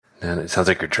And it sounds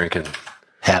like you're drinking.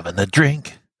 Having a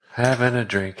drink. Having a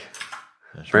drink.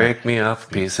 Break me off a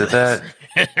piece of that.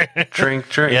 Drink.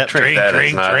 Yep, Drink. drink. That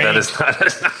is not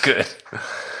good.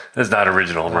 That's not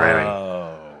original rhyming.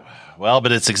 Well,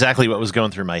 but it's exactly what was going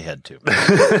through my head, too.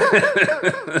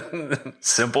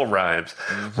 Simple rhymes.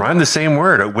 Rhyme the same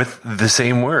word with the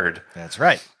same word. That's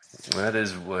right. That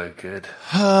is good.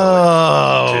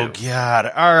 Oh, God.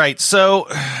 All right. So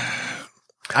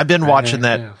I've been watching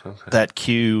that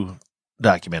Q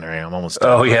documentary. I'm almost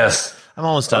done. Oh, yes. I'm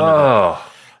almost done with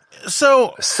it.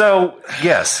 So,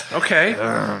 yes. Okay.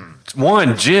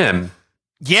 One, Jim.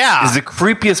 Yeah. Is the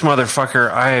creepiest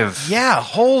motherfucker I have. Yeah.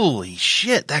 Holy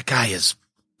shit. That guy is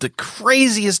the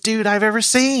craziest dude I've ever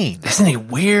seen. Isn't he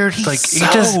weird? He's like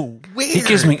so weird. He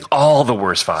gives me all the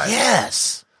worst vibes.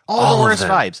 Yes. All the worst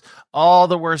vibes. All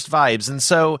the worst vibes. And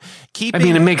so I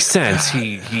mean, it makes sense.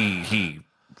 He's the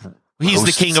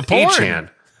king of porn. 8chan.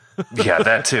 Yeah,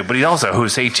 that too. But he also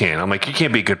hosts 8chan. I'm like, you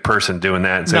can't be a good person doing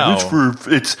that and say,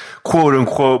 it's quote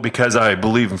unquote because I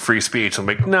believe in free speech. I'm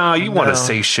like, no, you want to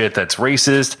say shit that's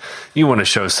racist. You want to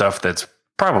show stuff that's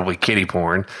probably kiddie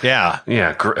porn. Yeah.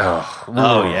 Yeah.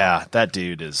 Yeah. That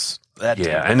dude is.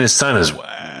 And his son is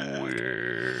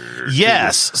weird.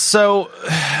 Yes. So,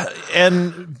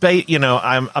 and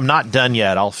I'm not done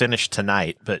yet. I'll finish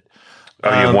tonight, but.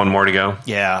 You have one more to go?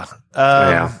 Yeah.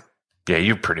 Yeah,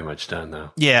 you're pretty much done, though.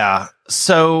 Yeah.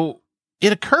 So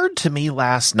it occurred to me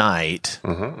last night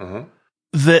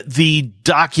that the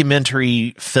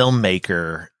documentary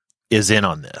filmmaker is in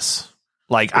on this.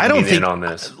 Like, I don't think in on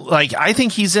this. Like, I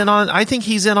think he's in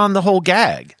on the whole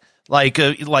gag. Like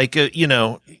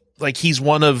he's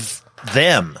one of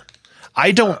them.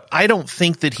 I don't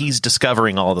think that he's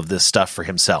discovering all of this stuff for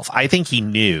himself. I think he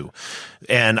knew.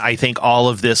 And I think all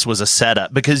of this was a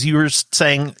setup because you were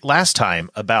saying last time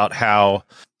about how,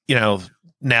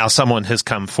 now someone has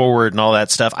come forward and all that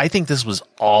stuff. I think this was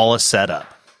all a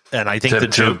setup. And I think the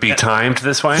joke be timed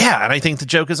this way. Yeah. And I think the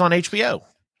joke is on HBO.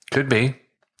 Could be.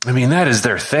 I mean, that is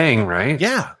their thing, right?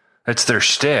 Yeah. That's their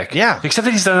shtick. Yeah. Except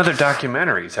that he's done other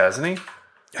documentaries, hasn't he?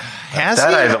 Has he?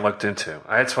 That I haven't looked into.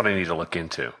 That's what I need to look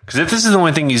into. Because if this is the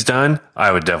only thing he's done,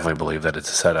 I would definitely believe that it's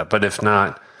a setup. But if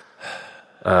not,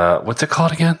 what's it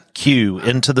called again? Q,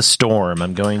 Into the Storm.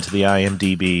 I'm going to the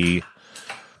IMDb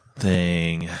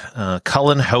thing.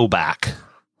 Cullen Hoback.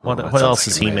 What else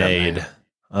has he made?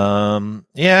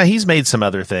 Yeah, he's made some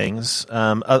other things.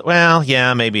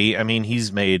 Maybe. I mean,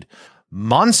 he's made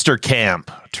Monster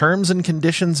Camp. Terms and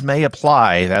conditions may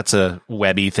apply. That's a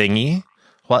webby thingy.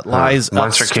 What lies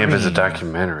Monster upstream? Camp is a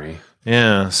documentary.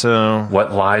 Yeah, so...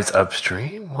 What lies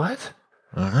upstream? What?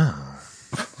 I don't know.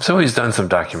 So he's done some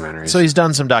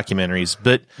documentaries.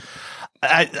 But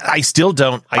I still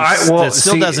don't...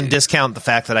 still doesn't discount the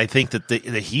fact that I think that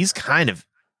he's kind of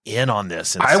in on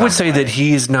this. I would say that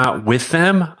he's not with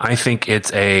them. I think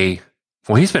it's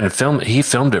he's been filming. He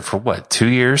filmed it for what, 2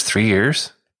 years, 3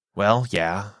 years? Well,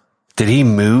 yeah. Did he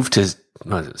move to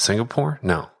Singapore?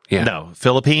 No. Yeah. No.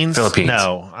 Philippines? Philippines.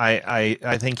 No.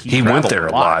 I think he went there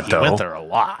a lot, though. He went there a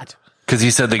lot. Because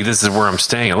he said, like, this is where I'm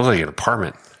staying. It looks like an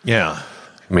apartment. Yeah.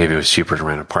 Maybe it was cheaper to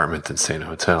rent an apartment than stay in a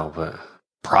hotel, but...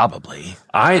 Probably.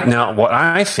 What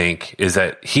I think is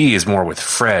that he is more with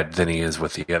Fred than he is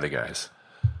with the other guys.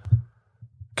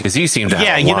 Because he seemed to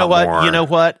have a lot more... You know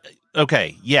what?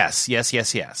 Okay. Yes.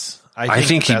 I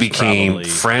think he became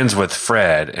friends with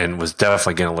Fred and was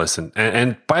definitely going to listen.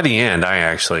 And by the end, I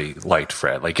actually liked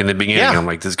Fred. Like in the beginning, I'm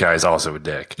like, this guy's also a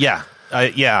dick. Yeah.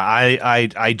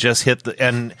 I just hit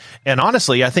and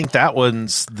honestly, I think that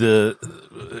one's that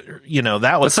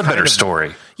was a better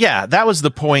story. Yeah. That was the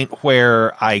point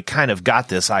where I kind of got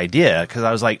this idea because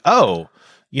I was like, I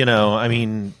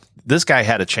mean, this guy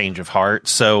had a change of heart.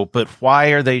 So, but why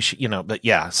are they, but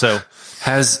yeah. So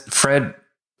has Fred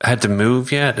had to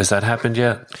move yet? Has that happened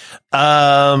yet?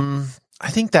 I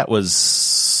think that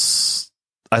was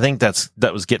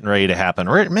getting ready to happen,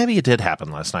 or maybe it did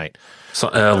happen last night. So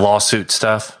lawsuit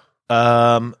stuff.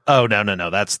 Oh no.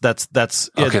 That's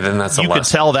okay. Then that's you could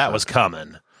tell that was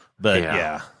coming, but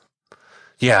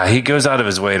yeah. He goes out of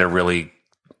his way to really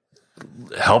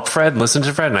help Fred, listen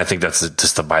to Fred, and I think that's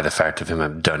just by the fact of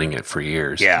him dunning it for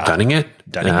years. Yeah, dunning it.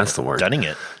 That's the word. Dunning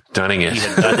it. Dunded it.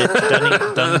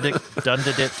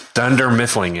 Dunder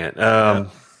miffling it.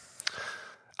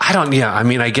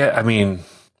 I mean,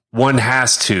 one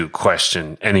has to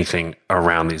question anything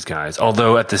around these guys.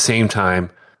 Although at the same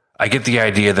time, I get the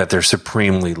idea that they're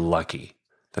supremely lucky,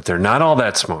 that they're not all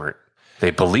that smart.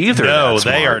 They believe they're that smart.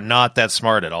 No, they are not that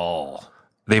smart at all.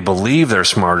 They believe they're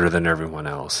smarter than everyone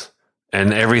else.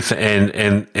 And everything,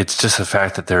 and it's just the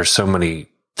fact that there are so many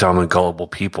dumb and gullible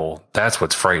people. That's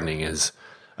what's frightening is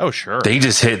Oh, sure. They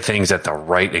just hit things at the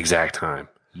right exact time.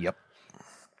 Yep.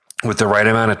 With the right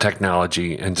amount of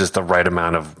technology and just the right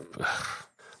amount of,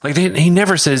 like, he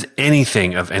never says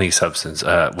anything of any substance.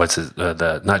 What's his,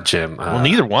 not Jim. Well,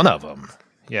 neither one of them.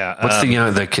 Yeah. What's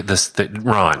the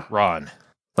Ron? Ron.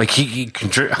 Like, he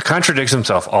contradicts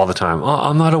himself all the time. Oh,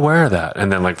 I'm not aware of that.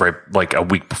 And then, like a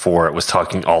week before, it was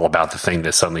talking all about the thing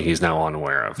that suddenly he's now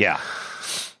unaware of. Yeah.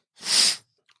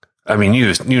 I mean,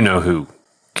 you know who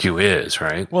Q is,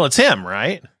 right? Well, it's him,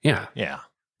 right? Yeah. Yeah.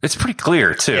 It's pretty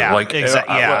clear too. Yeah, like,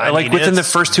 exactly. Within the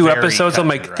first 2 episodes, I'm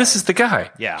like, this is the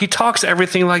guy. Yeah. He talks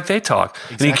everything like they talk.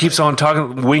 Exactly. And he keeps on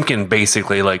talking, winking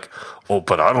basically like, oh,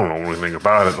 but I don't know anything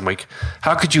about it. I'm like,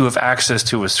 how could you have access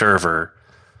to a server,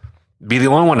 be the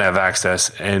only one to have access,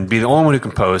 and be the only one who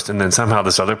can post, and then somehow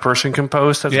this other person can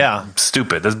post? That's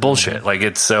stupid. That's bullshit. Mm-hmm. Like,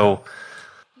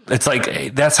 it's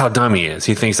like, that's how dumb he is.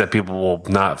 He thinks that people will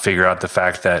not figure out the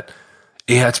fact that,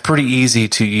 yeah, it's pretty easy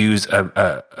to use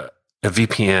a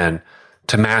VPN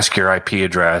to mask your IP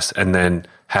address and then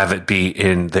have it be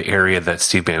in the area that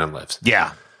Steve Bannon lives.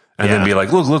 Yeah. And then be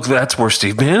like, look, that's where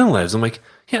Steve Bannon lives. I'm like,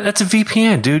 yeah, that's a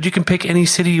VPN, dude. You can pick any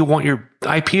city you want your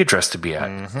IP address to be at.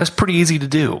 Mm-hmm. That's pretty easy to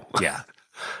do. Yeah.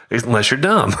 Unless you're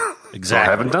dumb. Exactly. I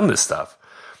haven't done this stuff.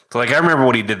 So, like, I remember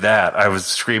when he did that, I was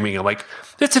screaming. I'm like,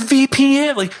 that's a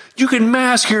VPN. Like, you can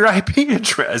mask your IP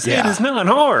address. Yeah. It is not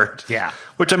hard. Yeah.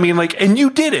 Which, I mean, like, and you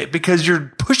did it because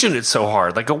you're pushing it so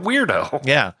hard, like a weirdo.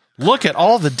 Yeah. Look at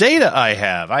all the data I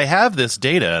have. I have this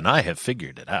data, and I have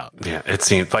figured it out. Yeah, it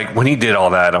seemed like when he did all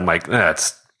that, I'm like,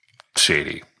 that's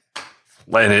shady.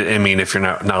 And I mean, if you're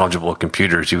not knowledgeable of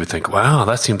computers, you would think, wow,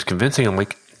 that seems convincing. I'm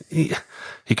like, he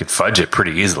could fudge it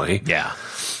pretty easily. Yeah.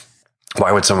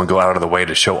 Why would someone go out of the way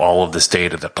to show all of this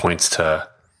data that points to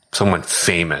someone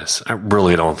famous? I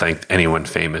really don't think anyone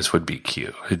famous would be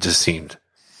Q. It just seemed.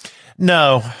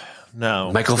 No.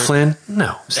 Michael Flynn?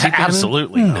 No.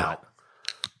 Absolutely no. not.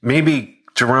 Maybe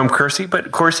Jerome Corsi,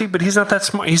 but he's not that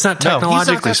smart. He's not technologically he's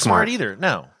not that smart either.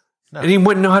 No. And he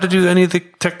wouldn't know how to do any of the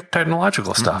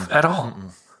technological stuff at all.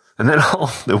 Mm-mm. And then all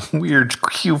the weird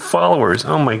Q followers.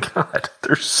 Oh my God.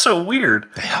 They're so weird.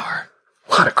 They are.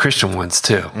 A lot of Christian ones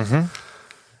too. Mm-hmm.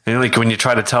 And like when you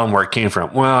try to tell them where it came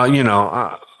from, well, you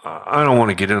know, I don't want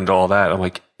to get into all that. I'm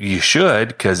like, you should,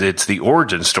 because it's the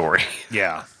origin story.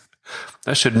 Yeah.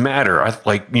 That should matter.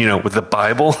 Like, you know, with the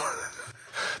Bible,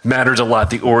 matters a lot.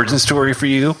 The origin story for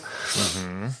you.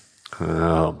 Mm-hmm.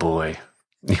 Oh boy.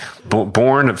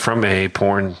 Born from a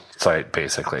porn site,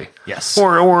 basically. Yes.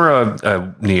 Or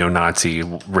a neo-Nazi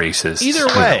racist.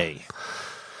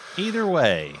 Either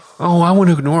way. Oh, I want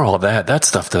to ignore all that. That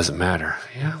stuff doesn't matter.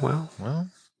 Yeah, well,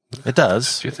 it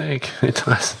does. What do you think? It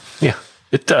does. Yeah,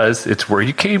 it does. It's where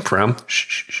you came from.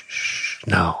 Shh.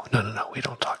 No. We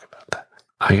don't talk about that.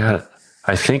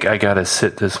 I think I got to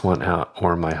sit this one out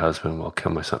or my husband will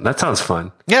kill my son. That sounds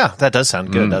fun. Yeah, that does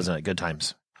sound good, doesn't it? Good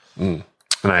times. Mm.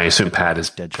 And I assume Pat is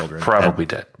dead children. Probably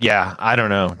dead. Yeah, I don't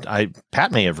know.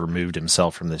 Pat may have removed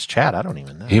himself from this chat. I don't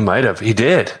even know. He might have. He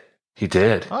did.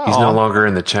 Aww. He's no longer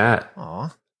in the chat.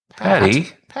 Aw. Pat. Hey,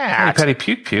 Patty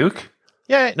puke.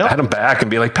 Yeah, no. Pat him back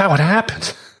and be like, Pat, what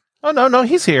happened? Oh, no,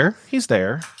 he's here. He's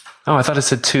there. Oh, I thought it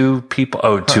said 2 people.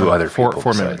 Oh, 2 other people.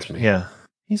 4 minutes. Me. Yeah,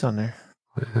 he's on there.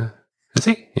 Is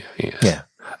he? Yeah, he is. Yeah.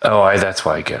 Oh, that's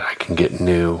why I can get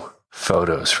new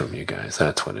photos from you guys.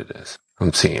 That's what it is.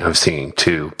 I'm seeing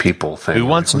 2 people thing. Who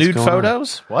wants nude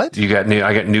photos? On? What? I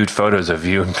got nude photos of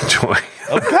you and Joy.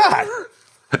 Oh God.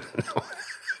 No.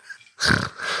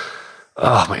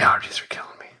 Oh, my allergies are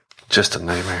killing me. Just a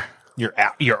nightmare.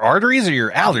 Your arteries or your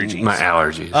allergies? My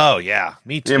allergies. Oh yeah,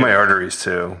 me too. Yeah, my arteries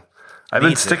too. I've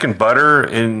been sticking butter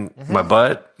in my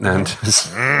butt and just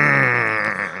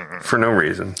for no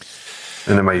reason.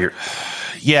 And then my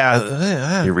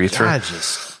urethra.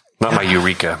 Not my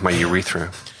eureka, my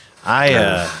urethra.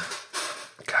 God.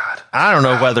 I don't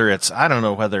know whether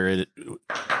it.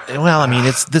 Well, I mean,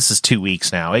 this is 2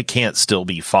 weeks now. It can't still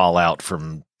be fallout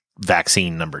from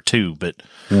vaccine number 2, but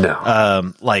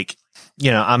no. Like, you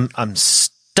know, I'm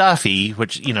stuffy,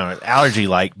 which, you know, allergy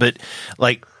like, but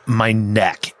like my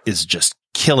neck is just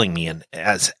killing me and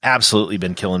has absolutely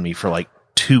been killing me for like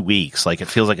 2 weeks. Like it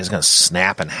feels like it's going to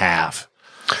snap in half.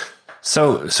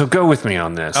 So go with me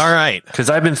on this. All right.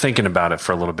 Because I've been thinking about it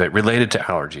for a little bit related to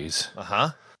allergies. Uh-huh.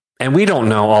 And we don't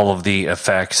know all of the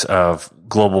effects of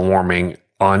global warming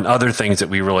on other things that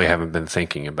we really haven't been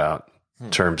thinking about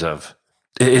in terms of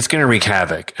it's going to wreak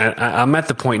havoc. And I'm at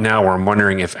the point now where I'm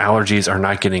wondering if allergies are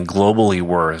not getting globally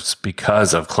worse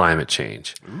because of climate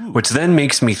change, which then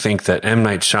makes me think that M.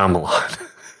 Night Shyamalan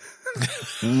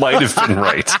might have been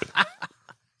right.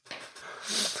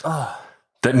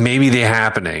 That maybe the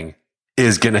happening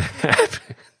is going to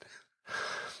happen.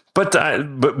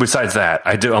 But besides that,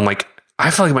 I'm like, I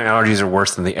feel like my allergies are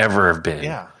worse than they ever have been.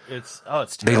 Yeah. It's terrible.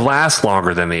 They last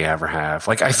longer than they ever have.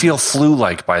 Like, I feel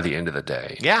flu-like by the end of the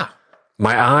day. Yeah.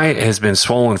 My eye has been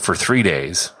swollen for 3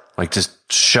 days, like just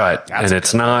shut. And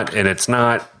it's not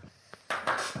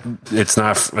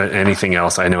anything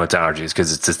else. I know it's allergies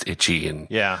because it's just itchy. And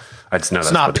I just know it's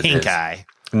that's not what it pink is. eye.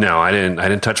 No, I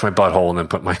didn't touch my butthole and then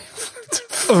put my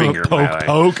finger in my eye.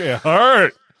 Poke, it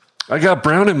hurt. I got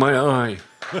brown in my eye.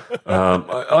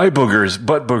 Eye boogers,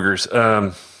 butt boogers.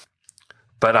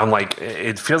 But I'm like,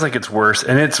 it feels like it's worse.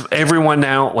 And it's everyone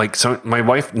now. Like, so my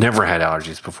wife never had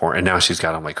allergies before, and now she's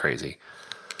got them like crazy.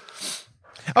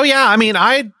 Oh, yeah. I mean,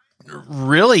 I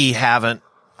really haven't.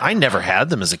 I never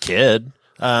had them as a kid.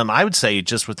 I would say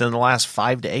just within the last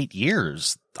 5 to 8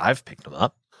 years, I've picked them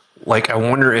up. Like, I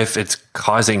wonder if it's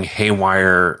causing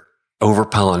haywire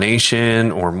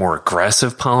overpollination or more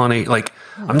aggressive pollinate. Like,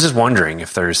 I'm just wondering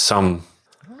if there's some.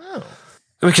 I don't know.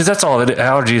 Because that's all.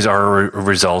 Allergies are a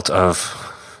result of.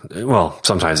 Well,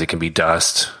 sometimes it can be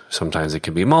dust, sometimes it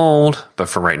can be mold, but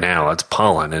for right now, it's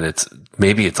pollen, and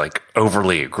maybe it's like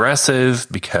overly aggressive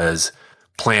because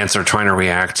plants are trying to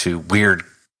react to weird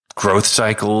growth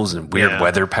cycles and weird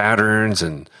weather patterns,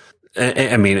 and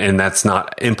I mean, and that's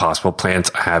not impossible.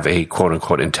 Plants have a quote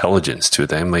unquote intelligence to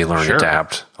them; they learn,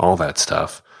 adapt, all that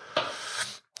stuff.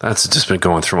 That's just been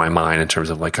going through my mind in terms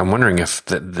of like, I'm wondering if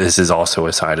this is also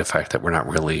a side effect that we're not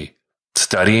really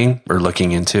studying or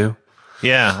looking into.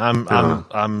 Yeah,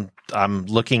 I'm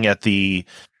looking at the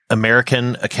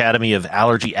American Academy of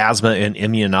Allergy, Asthma, and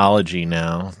Immunology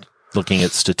now, looking at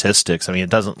statistics. I mean,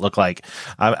 it doesn't look like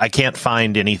I can't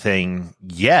find anything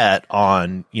yet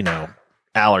on,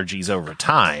 allergies over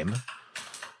time.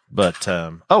 But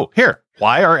here,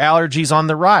 why are allergies on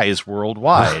the rise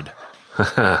worldwide?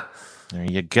 There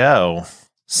you go.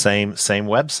 Same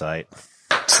website.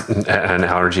 An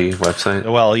allergy website?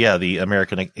 Well, yeah, the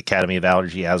American Academy of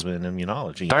Allergy, Asthma, and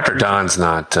Immunology. Dr. Don's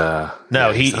not...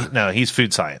 he's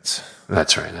food science.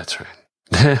 That's right.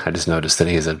 I just noticed that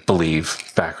he has a Believe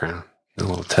background. A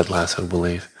little Ted Lasso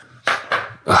Believe.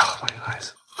 Oh, my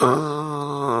eyes.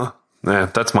 Yeah,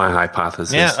 that's my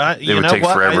hypothesis. Yeah, it would take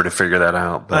forever to figure that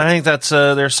out. But. I think that's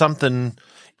there's something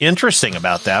interesting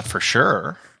about that for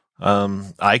sure.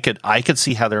 I could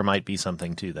see how there might be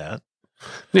something to that.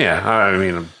 Yeah, I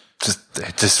mean,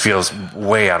 it just feels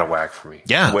way out of whack for me.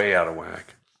 Yeah, way out of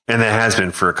whack. And it has been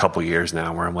for a couple years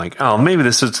now, where I'm like, oh, maybe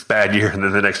this is a bad year, and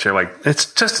then the next year, I'm like,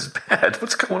 it's just as bad.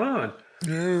 What's going on?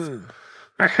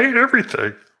 I hate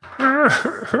everything.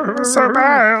 It's so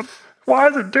bad. Why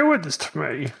are they doing this to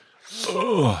me?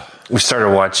 We started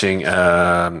watching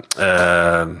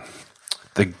the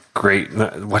Great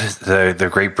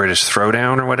British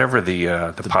Throwdown or whatever,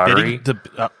 the pottery.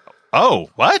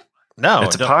 What? No,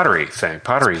 it's a pottery thing.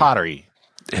 Pottery. It's pottery.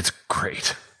 It's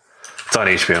great. It's on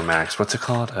HBO Max. What's it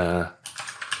called?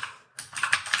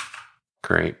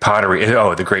 Great Pottery.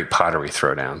 Oh, the Great Pottery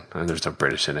Throwdown. And there's no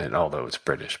British in it, although it's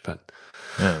British. But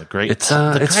it's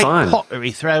fun.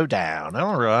 Pottery Throwdown.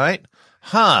 All right.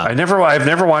 Huh. I've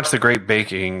never watched the Great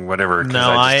Baking whatever.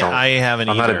 No, I haven't.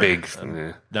 I'm either. not a big.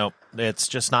 Nope, it's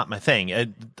just not my thing.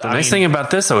 The nice thing about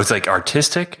this, though, it's like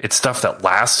artistic. It's stuff that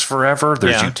lasts forever.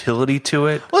 There's utility to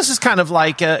it. Well, this is kind of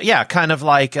like, that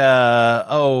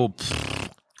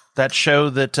show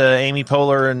that Amy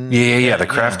Poehler and the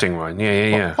crafting one.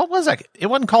 Yeah. What was that? It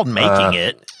wasn't called Making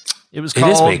It. It was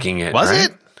called. It is Making It. Was right?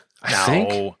 it? I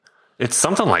think it's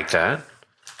something like that.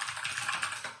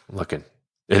 Looking.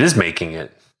 It is Making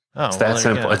It. Oh, it's that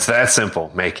simple. It's that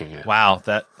simple, Making It. Wow.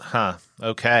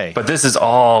 Okay. But this is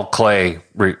all clay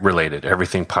related,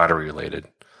 everything pottery related.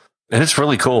 And it's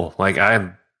really cool. Like,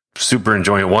 I'm super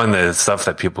enjoying it. One, the stuff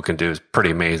that people can do is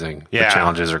pretty amazing. Yeah. The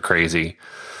challenges are crazy.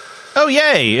 Oh,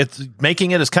 yay. It's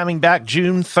Making It is coming back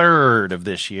June 3rd of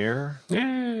this year.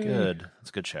 Yay. Good.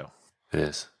 It's a good show. It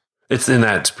is. It's in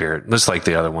that spirit. Just like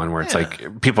the other one where it's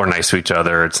like people are nice to each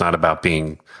other. It's not about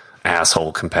being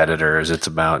asshole competitors. It's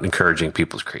about encouraging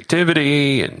people's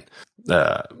creativity, and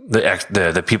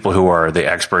the people who are the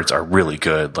experts are really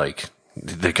good. Like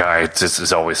the guy just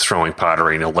is always throwing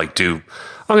pottery, and he'll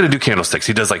I'm going to do candlesticks.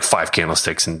 He does like 5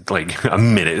 candlesticks in like a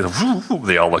minute.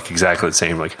 They all look exactly the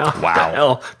same. Like, how the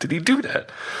hell did he do that?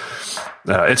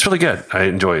 It's really good. I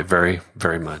enjoy it very,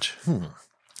 very much.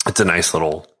 It's a nice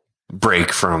little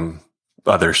break from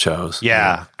other shows.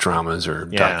 Yeah. Dramas or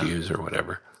docus or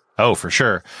whatever. Oh, for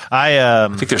sure. I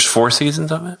think there's 4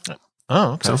 seasons of it.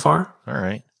 Oh, okay. So far. All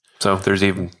right. So there's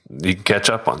you can catch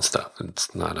up on stuff.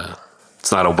 It's not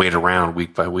a wait around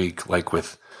week by week like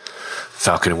with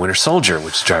Falcon and Winter Soldier,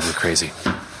 which is driving me crazy.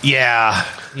 Yeah.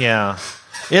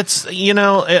 It's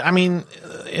I mean,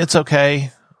 it's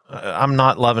okay. I'm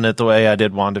not loving it the way I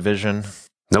did WandaVision.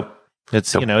 Nope.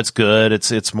 It's it's good.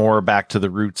 It's more back to the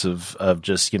roots of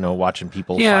just watching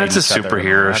people. Yeah, it's a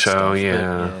superhero show.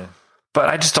 Yeah. But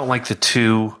I just don't like the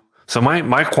two. So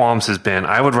my qualms has been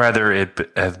I would rather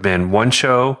it have been one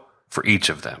show for each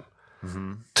of them.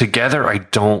 Mm-hmm. Together, I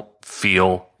don't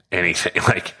feel anything.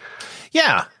 Like,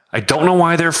 yeah, I don't know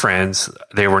why they're friends.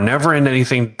 They were never in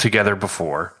anything together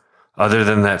before, other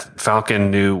than that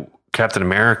Falcon knew Captain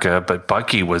America, but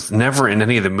Bucky was never in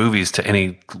any of the movies to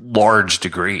any large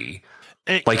degree.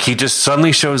 Like he just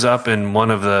suddenly shows up in one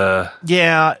of the...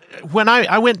 Yeah, when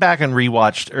I went back and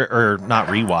rewatched, or not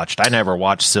rewatched, I never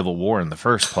watched Civil War in the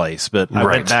first place, but I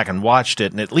went back and watched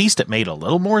it, and at least it made a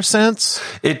little more sense.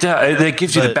 It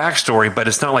gives you the backstory, but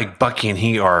it's not like Bucky and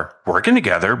he are working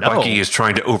together. No. Bucky is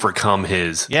trying to overcome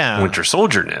his Winter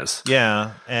Soldier-ness.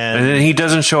 Yeah. And then he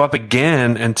doesn't show up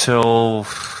again until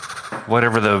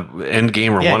whatever the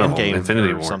Endgame or one of them,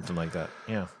 Infinity War. Something like that,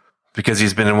 yeah. Because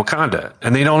he's been in Wakanda,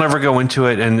 and they don't ever go into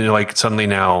it. And like suddenly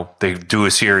now they do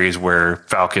a series where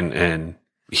Falcon and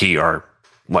he are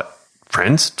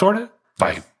friends, sort of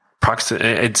by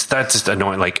proximity. That's just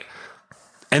annoying. Like,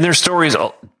 and their stories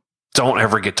don't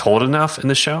ever get told enough in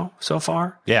the show so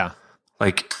far. Yeah,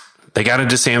 like they got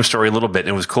into Sam's story a little bit, and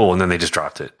it was cool, and then they just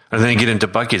dropped it. And then they get into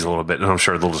Bucky's a little bit, and I'm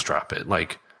sure they'll just drop it.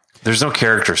 Like, there's no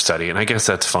character study, and I guess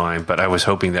that's fine. But I was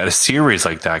hoping that a series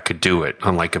like that could do it,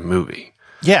 unlike a movie.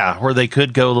 Yeah, where they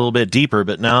could go a little bit deeper,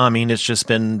 but no, I mean, it's just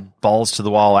been balls to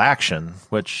the wall action,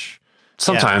 which...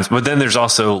 Sometimes, but then there's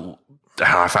also a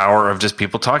half hour of just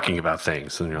people talking about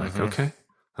things, and you're like, okay,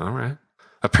 all right.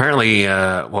 Apparently,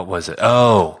 what was it?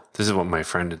 Oh, this is what my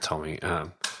friend had told me,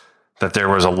 that there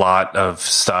was a lot of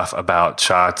stuff about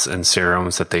shots and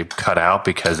serums that they cut out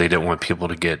because they didn't want people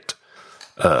to get...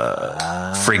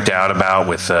 freaked out about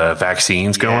with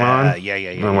vaccines going on. Yeah.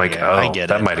 I'm like, I get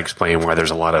that might explain why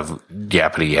there's a lot of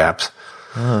yappity yaps.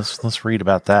 Let's read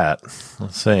about that.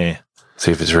 Let's see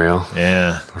if it's real.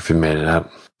 Yeah, or if he made it up.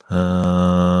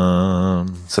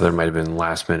 So there might have been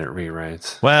last minute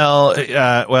rewrites. Well,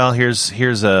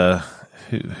 here's a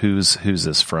who's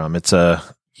this from? It's a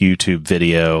YouTube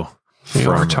video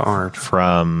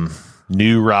from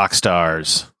New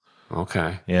Rockstars.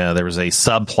 Okay. Yeah, there was a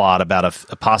subplot about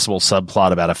a possible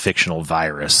subplot about a fictional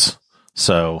virus.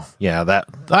 So, yeah, that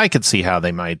I could see how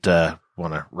they might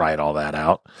want to write all that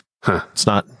out. Huh. It's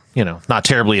not, not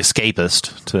terribly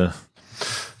escapist to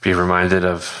be reminded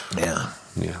of. Yeah.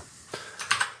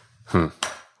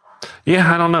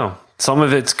 Yeah, I don't know. Some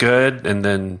of it's good, and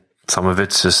then some of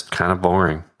it's just kind of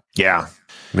boring. Yeah.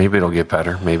 Maybe it'll get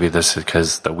better. Maybe this is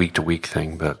because the week to week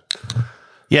thing, but.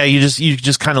 Yeah, you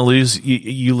just kind of lose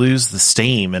you lose the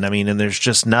steam, and I mean, and there's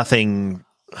just nothing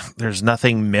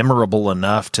memorable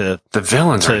enough to the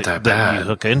villains aren't that bad you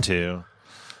hook into.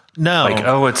 No, like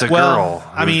it's a girl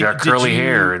who's got curly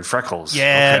hair and freckles.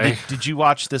 Yeah, okay. Did you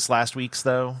watch this last week's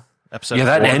though? Episode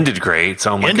that 4? ended great.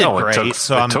 So I'm like,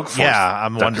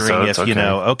 I'm wondering if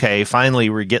okay, finally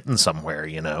we're getting somewhere.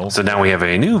 So now we have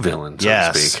a new villain. So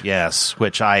to speak. Yes,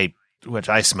 which I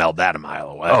smelled that a mile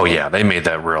away. Oh, yeah. They made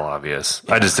that real obvious.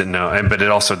 Yeah. I just didn't know. But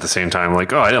it also at the same time, I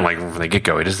didn't like him from the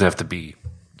get-go. He doesn't have to be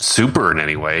super in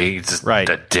any way. He's just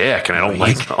a dick, and I don't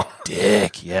like him.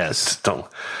 Dick, yes.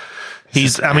 He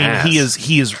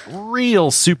is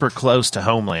real super close to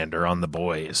Homelander on The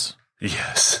Boys.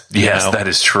 Yes. Yes, that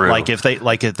is true. Like if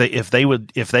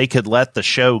they could let the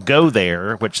show go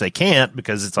there, which they can't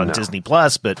because it's on Disney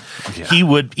Plus, but he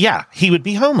would be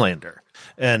Homelander.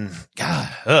 And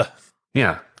God,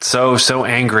 yeah, so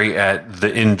angry at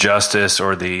the injustice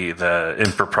or the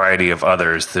impropriety of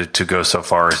others to go so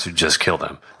far as to just kill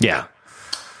them. Yeah,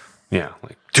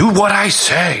 like do what I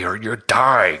say or you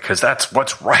die because that's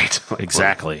what's right.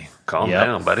 Exactly. Calm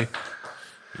down, buddy.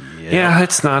 Yep. Yeah,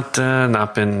 it's not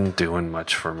been doing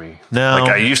much for me. No,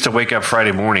 I used to wake up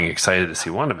Friday morning excited to see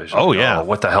WandaVision. Oh yeah,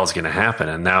 what the hell's going to happen?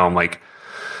 And now I'm like,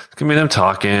 it's gonna be them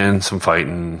talking, some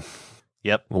fighting.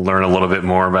 Yep. We'll learn a little bit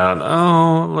more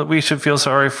about, we should feel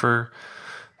sorry for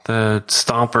the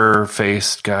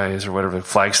stomper-faced guys or whatever,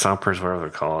 flag stompers, whatever they're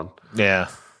called. Yeah.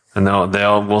 And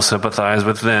we'll sympathize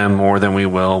with them more than we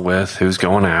will with who's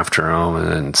going after them. And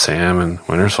then Sam and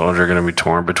Winter Soldier are going to be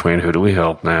torn between who do we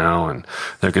help now. And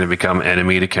they're going to become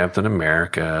enemy to Captain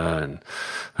America. And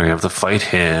they're going to have to fight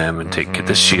him and get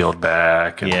the shield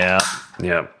back. And,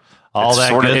 yeah. All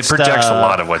that good it projects a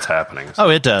lot of what's happening. So. Oh,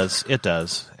 it does. It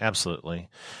does. Absolutely.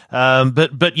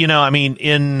 But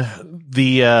in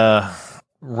the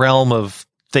realm of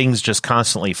things just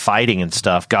constantly fighting and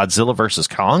stuff, Godzilla versus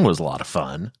Kong was a lot of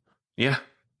fun. Yeah.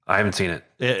 I haven't seen it.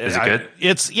 Is it good?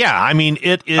 I mean,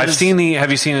 it is. Have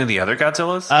you seen any of the other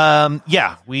Godzillas?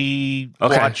 Yeah, we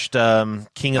watched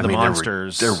King of the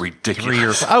Monsters. They're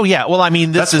ridiculous. Oh yeah, well, I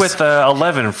mean, that's with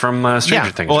 11 from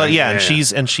Stranger Things. Well, right? and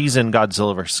she's in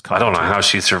Godzilla vs. Kong. I don't know how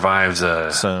she survives.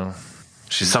 So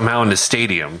she's somehow in the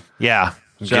stadium. Yeah.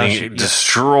 Getting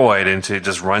destroyed and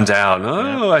just runs out.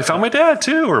 I found my dad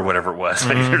too, or whatever it was.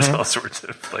 There's all sorts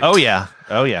of. Oh yeah.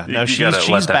 No,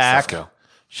 she's back.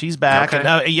 She's back. Okay. And,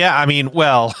 I mean,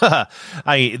 well,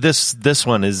 this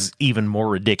one is even more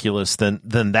ridiculous than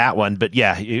that one. But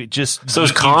yeah, so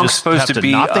is Kong supposed to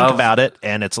be not think about it,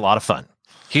 and it's a lot of fun.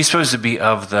 He's supposed to be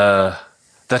of the.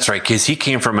 That's right, because he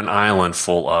came from an island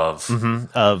full of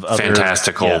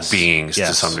fantastical beings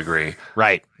to some degree,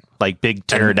 right? Like big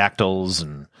pterodactyls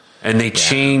and they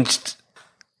changed.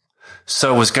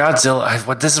 So was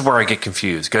Godzilla? This is where I get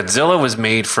confused. Godzilla was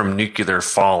made from nuclear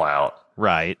fallout,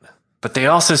 right? But they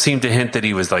also seem to hint that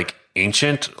he was like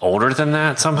ancient, older than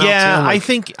that somehow. Yeah, too.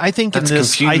 I think in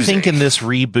this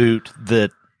reboot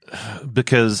that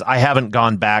because I haven't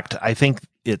gone back to, I think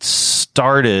it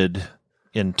started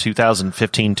in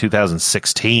 2015,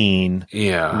 2016.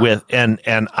 Yeah, with and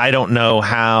I don't know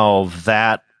how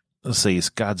that. Let's see, it's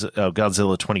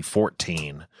Godzilla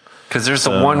 2014. Because there's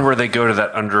the one where they go to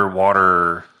that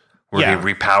underwater where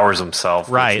he repowers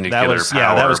himself. Right. With nuclear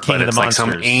power, that was King of the Monsters.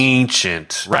 Like some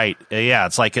ancient. Right. Yeah,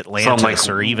 it's like Atlantis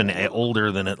or even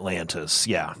older than Atlantis.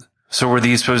 Yeah. So were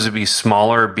these supposed to be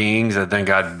smaller beings that then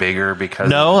got bigger because?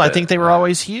 No, I think they were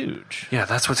always huge. Yeah,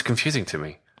 that's what's confusing to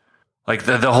me. Like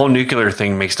the whole nuclear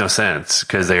thing makes no sense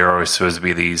because they are always supposed to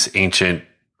be these ancient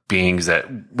beings that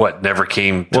never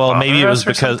came to maybe it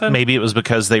was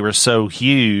because they were so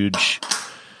huge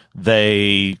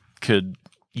they could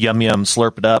yum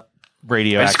slurp it up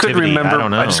radioactivity.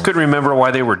 I just couldn't remember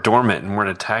why they were dormant and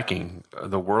weren't attacking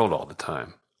the world all the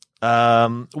time.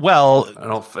 I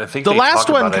think the last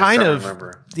one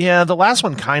the last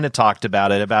one kind of talked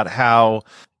about it, about how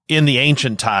in the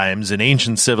ancient times, in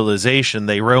ancient civilization,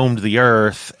 they roamed the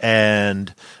earth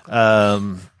and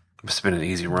it's been an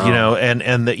easy run,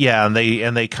 and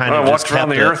they kind of just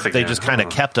kept they just kind of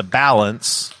kept a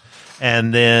balance,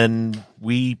 and then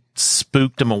we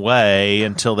spooked them away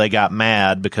until they got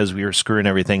mad because we were screwing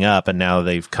everything up, and now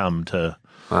they've come to.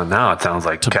 Well, now it sounds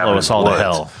like to blow us all to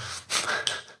hell.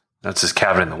 That's just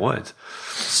Cabin in the Woods.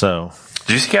 So,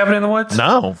 did you see Cabin in the Woods?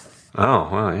 No. Oh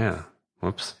well, yeah.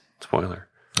 Whoops, spoiler.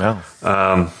 Oh,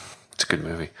 it's a good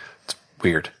movie. It's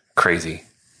weird, crazy,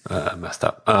 messed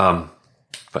up.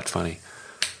 But funny.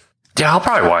 Yeah, I'll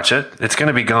probably watch it. It's going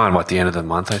to be gone, the end of the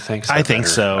month, I think. I think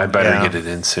so. I better get it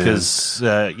in soon. Because,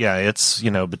 it's,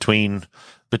 between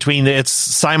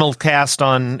it's simulcast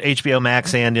on HBO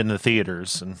Max and in the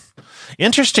theaters. And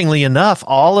interestingly enough,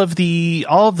 all of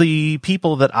the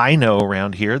people that I know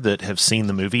around here that have seen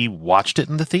the movie watched it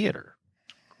in the theater.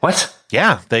 What?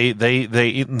 Yeah, they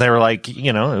were like,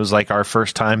 it was like our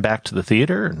first time back to the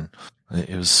theater, and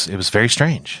it was very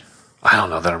strange. I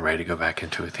don't know that I'm ready to go back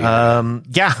into a theater. I'm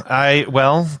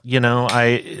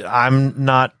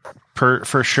not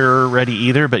for sure ready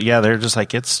either, but yeah, they're just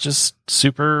like, it's just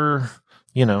super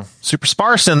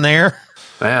sparse in there.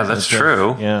 Yeah, that's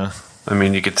true. Yeah. I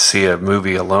mean, you get to see a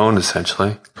movie alone,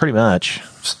 essentially. Pretty much.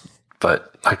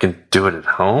 But I can do it at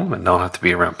home and don't have to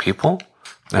be around people.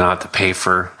 I don't have to pay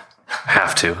I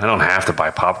don't have to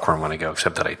buy popcorn when I go,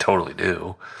 except that I totally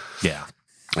do. Yeah.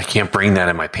 I can't bring that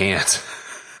in my pants.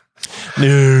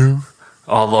 No.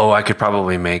 Although I could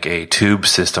probably make a tube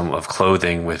system of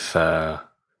clothing with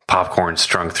popcorn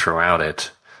strung throughout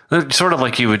it. Sort of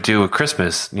like you would do at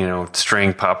Christmas,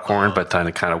 string popcorn, but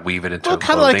then kind of weave it into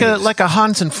kind of like a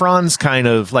Hans and Franz kind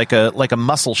of like a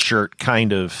muscle shirt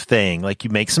kind of thing. Like you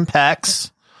make some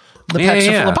packs, the packs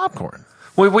are full of popcorn.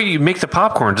 Well, you make the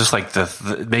popcorn just like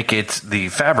make it the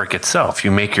fabric itself.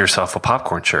 You make yourself a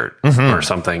popcorn shirt or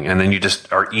something, and then you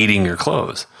just are eating your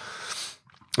clothes.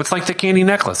 It's like the candy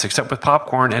necklace, except with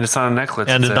popcorn, and it's not a necklace.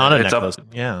 And it's not a necklace.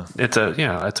 It's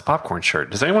a popcorn shirt.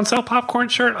 Does anyone sell popcorn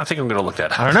shirt? I think I'm going to look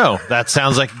that up. I don't know. That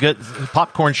sounds like a good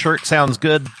popcorn shirt. Sounds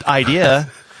good idea.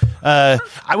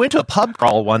 I went to a pub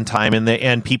crawl one time,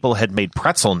 and people had made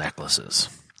pretzel necklaces.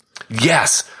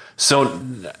 Yes. So,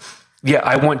 yeah,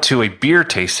 I went to a beer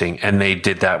tasting, and they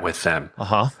did that with them.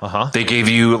 They gave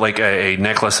you like a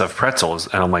necklace of pretzels,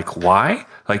 and I'm like, why?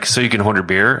 Like, so you can hold your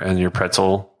beer and your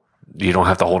pretzel. You don't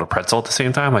have to hold a pretzel at the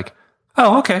same time. Like,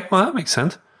 oh, okay. Well, that makes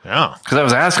sense. Yeah. Because I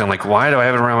was asking, like, why do I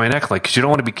have it around my neck? Like, because you don't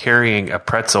want to be carrying a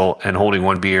pretzel and holding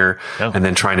one beer and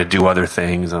then trying to do other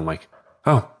things. I'm like,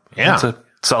 oh, yeah. That's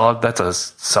a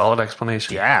solid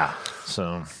explanation. Yeah.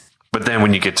 So, But then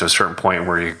when you get to a certain point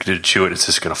where you're going to chew it, it's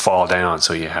just going to fall down,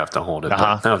 so you have to hold it.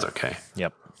 That was okay.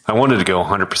 Yep. I wanted to go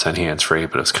 100% hands-free,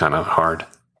 but it's kind of hard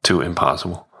to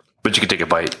impossible. But you can take a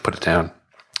bite, put it down.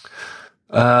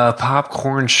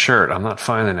 Popcorn shirt. I'm not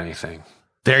finding anything.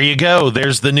 There you go.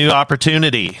 There's the new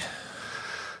opportunity.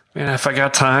 Man, if I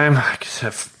got time, I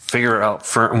could figure out,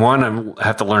 for one, I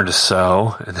have to learn to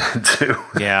sew, and then two.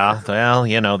 Yeah,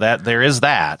 well, that there is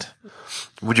that.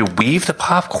 Would you weave the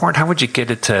popcorn? How would you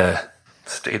get it to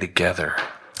stay together?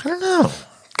 I don't know.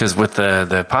 Because with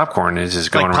the popcorn, it's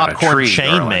just going around a tree.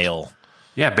 Chainmail.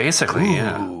 Yeah, basically,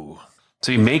 yeah.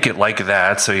 So you make it like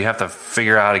that, so you have to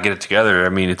figure out how to get it together. I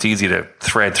mean, it's easy to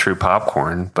thread through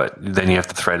popcorn, but then you have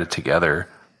to thread it together.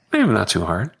 Maybe not too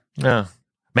hard. Yeah.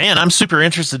 Man, I'm super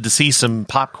interested to see some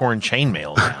popcorn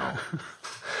chainmail now.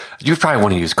 You'd probably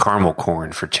want to use caramel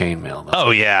corn for chainmail, though. Oh,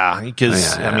 yeah,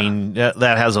 because, I mean,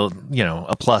 that has a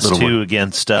 +2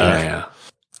 against... And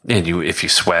if you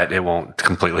sweat, it won't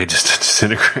completely just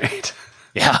disintegrate.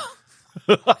 Yeah.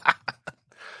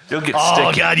 You'll get sticky.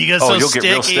 Oh, God, you get so you'll sticky.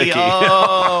 Get real sticky.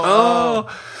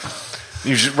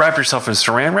 You should wrap yourself in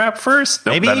saran wrap first?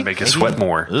 Nope, that'd make you sweat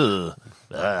more.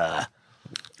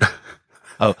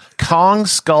 Kong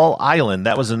Skull Island.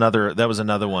 That was another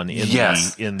one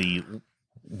in the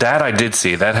That I did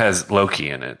see. That has Loki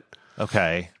in it.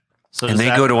 Okay. So and they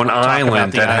go to an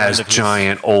island that has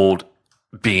giant old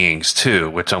beings too,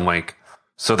 which I'm like,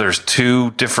 so there's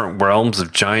two different realms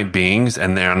of giant beings,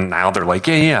 and now they're like,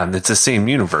 yeah, it's the same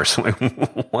universe. I'm like,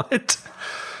 what?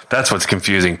 That's what's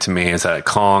confusing to me, is that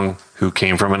Kong, who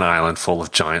came from an island full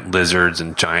of giant lizards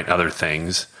and giant other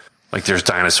things, like there's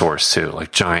dinosaurs too,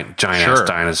 like giant ass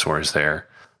dinosaurs there.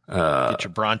 Get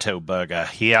your Bronto bugger.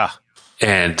 Yeah.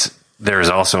 And there's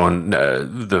also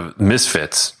the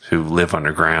Misfits who live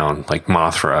underground, like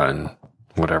Mothra and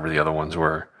whatever the other ones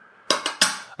were.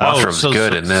 Mothra was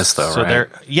good in this, though, right?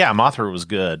 Mothra was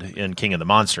good in King of the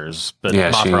Monsters, but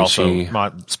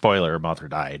Mothra spoiler, Mothra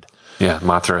died. Yeah,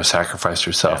 Mothra sacrificed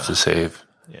herself to save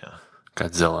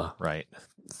Godzilla. Right.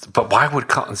 But why would...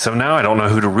 So now I don't know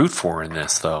who to root for in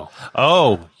this, though.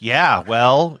 Oh, yeah,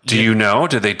 well... Do you know?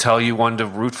 Did they tell you one to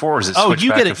root for, or is it switch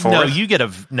back and forth? You get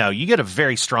a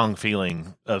very strong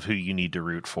feeling of who you need to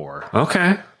root for.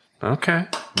 Okay.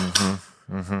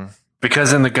 Mm-hmm. Mm-hmm.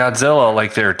 Because in the Godzilla,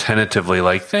 like, they're tentatively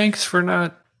like, thanks for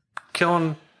not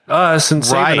killing us and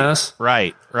saving us.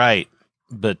 Right.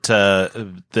 But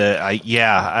and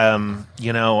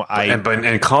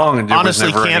Kong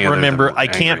honestly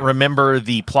can't remember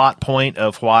the plot point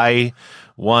of why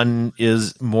one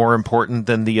is more important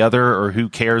than the other, or who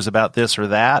cares about this or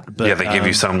that. But they give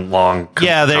you some long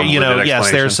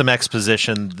there's some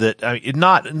exposition that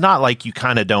not like you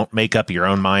kind of don't make up your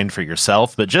own mind for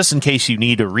yourself, but just in case you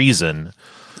need a reason,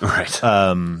 right?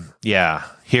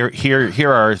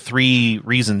 Here are 3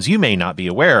 reasons you may not be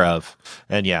aware of,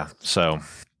 and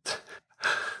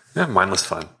mindless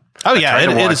fun. Oh yeah,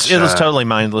 it is totally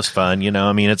mindless fun.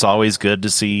 It's always good to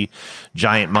see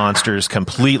giant monsters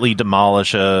completely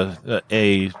demolish a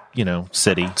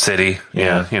city.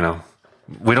 Yeah.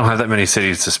 We don't have that many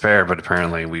cities to spare, but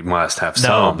apparently we must have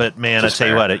some. No, but man, I tell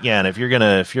you what, and if you're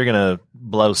gonna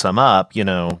blow some up,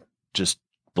 just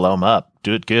blow them up.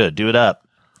 Do it good. Do it up.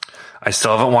 I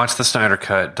still haven't watched the Snyder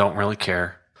Cut. Don't really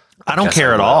care. I don't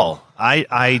care at all.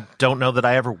 I don't know that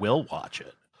I ever will watch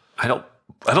it. I don't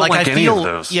like any of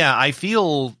those. Yeah, I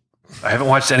feel... I haven't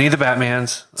watched any of the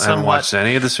Batmans. I haven't watched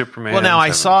any of the Supermans. Well, now I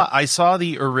saw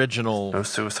the original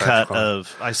cut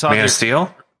of... Man of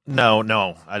Steel?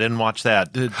 No, I didn't watch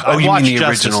that. I watched the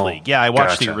original? League. Yeah, I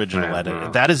watched the original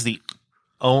edit. That is the...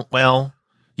 Oh, well...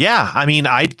 Yeah, I mean,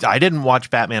 I didn't watch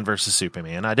Batman versus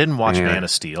Superman. I didn't watch Man of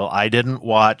Steel. I didn't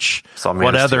watch... I saw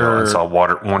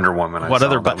Wonder Woman.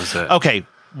 That was it. Okay,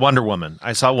 Wonder Woman.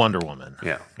 I saw Wonder Woman.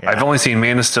 Yeah. I've only seen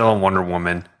Man of Steel and Wonder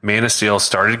Woman. Man of Steel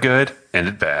started good,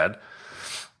 ended bad.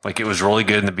 Like, it was really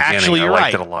good in the beginning. Actually, you're I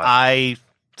liked right. it a lot. I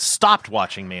stopped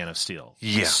watching Man of Steel.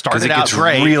 Yeah. Started out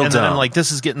great, and then I'm like,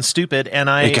 this is getting stupid, and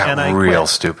I got real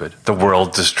stupid. The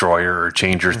World Destroyer or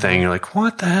Changer thing, you're like,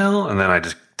 what the hell? And then I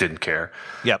just didn't care.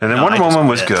 Yep. And then Wonder Woman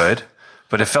was good,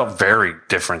 but it felt very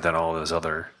different than all those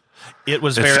other... It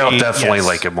felt definitely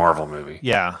like a Marvel movie.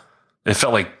 Yeah. It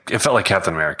felt like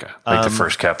Captain America, like the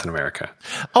first Captain America.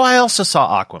 Oh, I also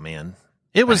saw Aquaman.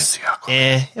 It was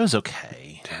it was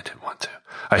okay. Yeah, I didn't want to.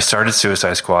 I started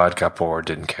Suicide Squad, got bored,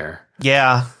 didn't care.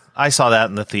 Yeah, I saw that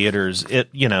in the theaters.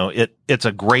 It's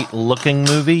a great looking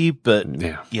movie, but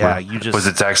you just... Was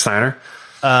it Zack Snyder?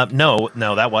 No,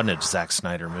 that wasn't a Zack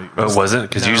Snyder movie. It wasn't?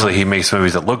 Because usually he makes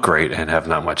movies that look great and have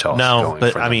not much else going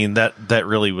but for I them. mean, that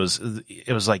really was...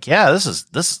 It was like, this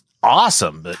is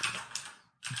awesome, but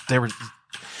there were...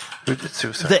 Who did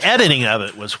Suicide The Squad? editing of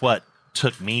it was what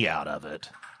took me out of it.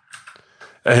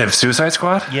 Suicide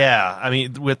Squad? Yeah, I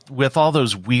mean, with all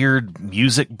those weird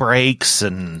music breaks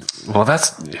and... Well,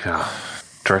 that's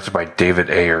directed by David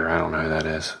Ayer. I don't know who that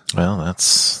is. Well,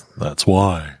 that's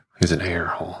why. He's an Ayer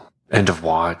hole. End of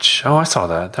Watch. Oh, I saw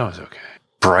that. That was okay.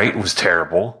 Bright was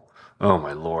terrible. Oh,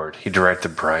 my Lord. He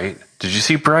directed Bright. Did you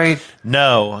see Bright?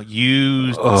 No,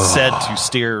 you said to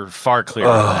steer far clear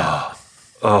of that.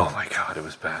 Oh, my God. It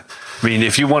was bad. I mean,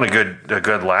 if you want a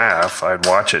good laugh, I'd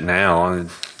watch it now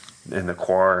in the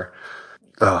car.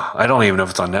 I don't even know if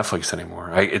it's on Netflix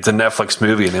anymore. It's a Netflix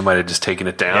movie, and they might have just taken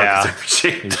it down. Yeah,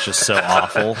 it's just so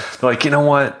awful. Like, you know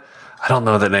what? I don't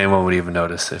know that anyone would even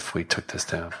notice if we took this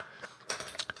down.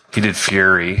 He did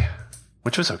Fury,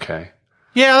 which was okay.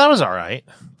 Yeah, that was all right.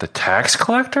 The Tax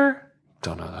Collector?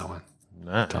 Don't know that one.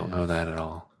 Don't know that at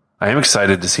all. I am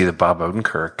excited to see the Bob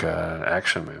Odenkirk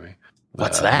action movie.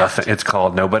 What's that? It's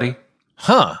called Nobody.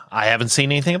 Huh. I haven't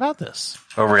seen anything about this.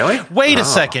 Oh, really? Wait a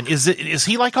second. Is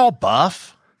he like all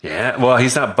buff? Yeah. Well,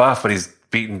 he's not buff, but he's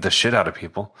beating the shit out of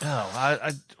people. Oh,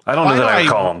 I don't know that I would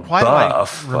call him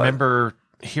buff. I remember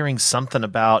hearing something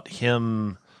about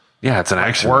him. Yeah, it's an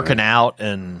action working movie. out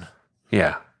and.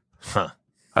 Yeah. Huh.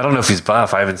 I don't know if he's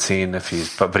buff. I haven't seen if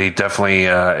he's, but he definitely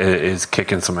is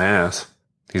kicking some ass.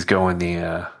 He's going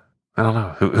the. I don't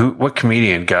know what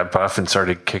comedian got buff and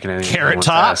started kicking anything. Carrot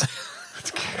Top. It's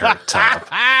Carrot Top.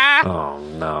 Oh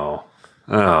no.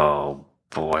 Oh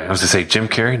boy. I was gonna say Jim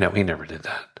Carrey. No, he never did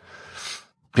that.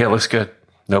 Yeah, it looks good.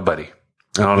 Nobody.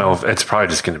 I don't know if it's probably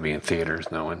just going to be in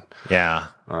theaters. Knowing. Yeah.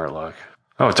 Our luck.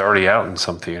 Oh, it's already out in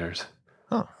some theaters.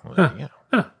 Oh, well, yeah.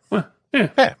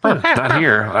 Not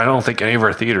here. I don't think any of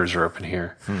our theaters are open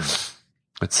here.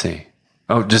 Let's see.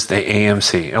 Oh, just the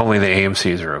AMC. Only the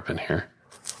AMCs are open here.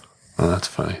 Oh, that's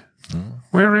funny.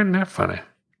 Where isn't that funny?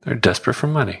 They're desperate for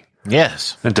money.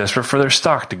 Yes. They're desperate for their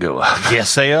stock to go up.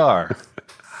 Yes, they are.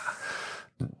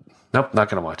 Nope, not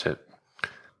going to watch it.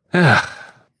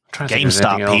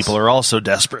 GameStop people are also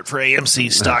desperate for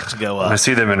AMC stock to go up. I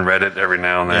see them in Reddit every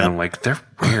now and then. I'm like, they're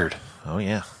weird. Oh,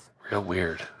 yeah. Real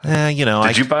weird.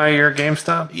 Did you buy your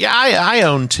GameStop? Yeah, I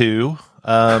own two.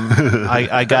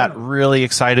 I got really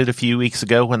excited a few weeks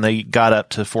ago when they got up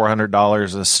to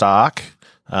 $400 a stock.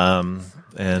 And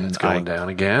it's going down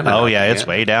again. Oh yeah, it's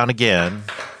way down again.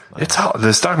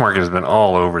 The stock market has been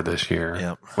all over this year,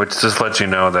 yep. Which just lets you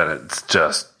know that it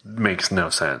just makes no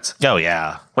sense. Oh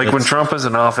yeah, like when Trump was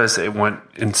in office, it went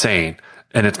insane,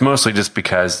 and it's mostly just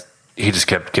because he just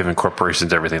kept giving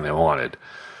corporations everything they wanted.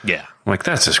 Yeah. I'm like,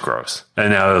 that's just gross.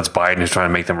 And now it's Biden who's trying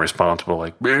to make them responsible.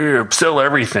 Like, sell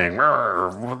everything.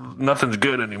 Nothing's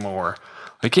good anymore.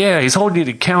 Like, yeah, he's holding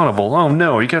you accountable. Oh,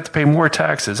 no, you got to pay more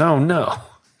taxes. Oh, no.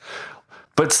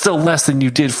 But still less than you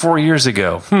did 4 years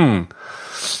ago.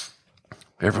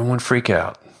 Everyone freak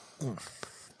out.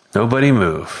 Nobody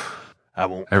move. I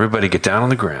won't. Everybody get down on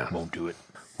the ground. Won't do it.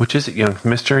 Which is it, young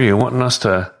mister? You wanting us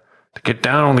to get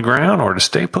down on the ground or to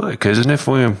stay put? Because if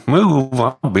we move,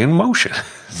 I'll be in motion.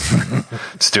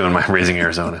 It's doing my Raising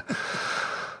Arizona.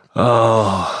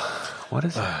 Oh, what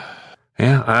is it?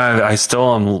 Yeah, I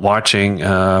still am watching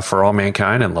For All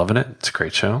Mankind and loving it. It's a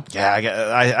great show.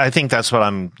 Yeah, I think that's what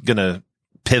I'm going to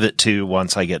pivot to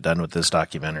once I get done with this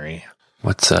documentary.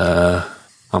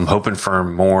 I'm hoping for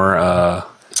more,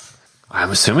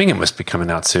 I'm assuming it must be coming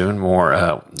out soon,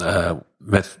 more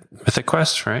Mythic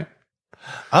Quest, right?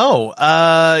 Oh,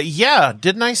 yeah.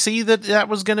 Didn't I see that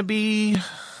was going to be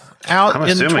out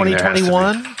in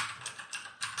 2021?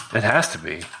 It has to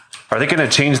be. Are they going to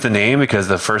change the name because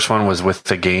the first one was with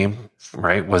the game,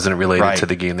 right? Wasn't it related to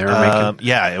the game they were making?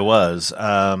 Yeah, it was.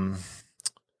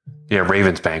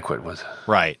 Raven's Banquet was.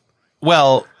 Right.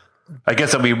 Well, I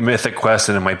guess it'll be Mythic Quest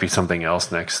and it might be something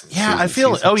else next. Yeah, I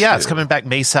feel. It's coming back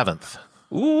May 7th.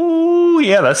 Ooh,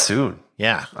 yeah, that's soon.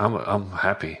 Yeah, I'm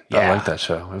happy. Yeah. I like that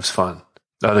show. It was fun.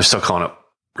 Oh, they're still calling it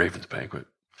Raven's Banquet.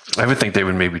 I would think they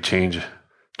would maybe change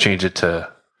it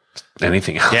to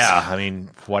anything else. Yeah, I mean,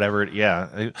 whatever.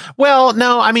 Yeah. Well,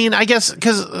 no, I mean, I guess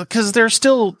because they're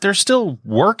still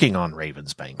working on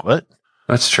Raven's Banquet.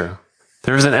 That's true.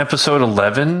 There's an episode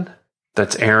 11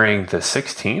 that's airing the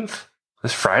 16th.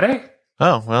 This Friday?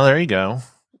 Oh, well, there you go.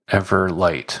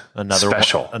 Everlight. Another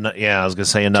special. I was going to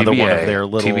say another one of their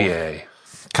little TBA.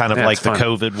 Kind of like the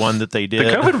COVID one that they did.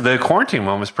 The quarantine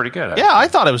one was pretty good. Yeah, I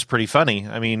thought it was pretty funny.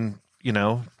 I mean,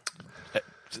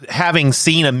 having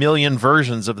seen a million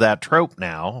versions of that trope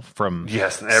now, from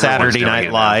Saturday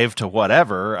Night Live to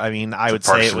whatever, I mean, I would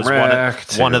say it was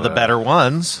one of the better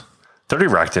ones. 30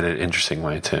 Rock did it an interesting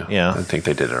way, too. Yeah. I think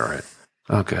they did it all right.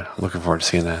 Oh, good. I'm looking forward to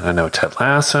seeing that. I know Ted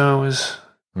Lasso is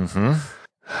filming.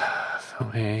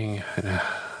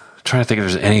 trying to think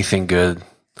if there's anything good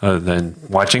other than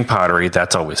watching pottery.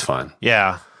 That's always fun.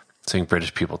 Yeah. Seeing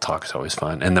British people talk is always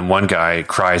fun. And then one guy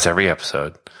cries every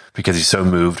episode because he's so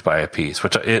moved by a piece,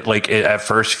 which at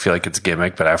first you feel like it's a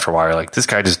gimmick, but after a while you're like, this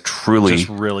guy just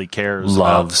really cares,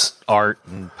 loves art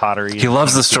and pottery. He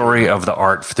loves the story of the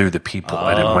art through the people.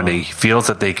 And when he feels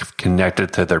that they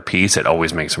connected to their piece, it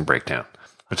always makes him break down,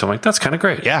 which I'm like, that's kind of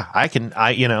great. Yeah. I can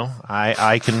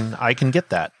get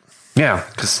that. Yeah.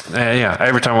 Cause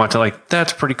every time I watch it, like,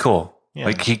 that's pretty cool. Yeah.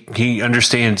 Like he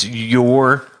understands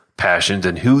your passions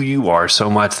and who you are so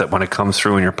much that when it comes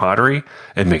through in your pottery,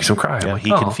 it makes him cry. Yeah, like, he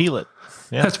can feel it.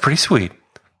 Yeah. That's pretty sweet.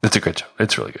 It's a good show.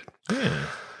 It's really good.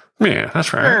 Yeah,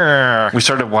 that's right. We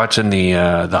started watching the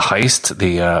heist.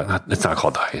 It's not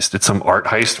called The Heist. It's some art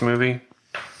heist movie,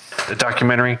 a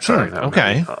documentary. Sorry,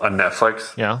 okay, movie, on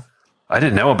Netflix. Yeah, I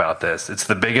didn't know about this. It's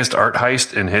the biggest art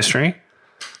heist in history.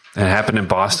 It happened in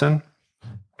Boston.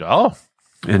 Oh,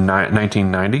 in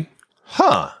 1990.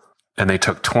 Huh. And they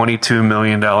took $22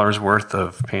 million worth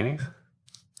of paintings,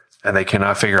 and they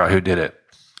cannot figure out who did it.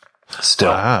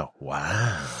 Still.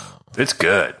 Wow. It's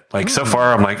good. Like, so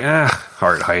far, I'm like,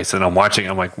 art heist. And I'm watching,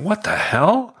 I'm like, what the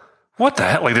hell? What the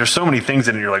hell? Like, there's so many things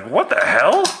in it. You're like, what the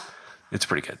hell? It's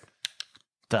pretty good.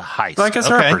 The Heist. I guess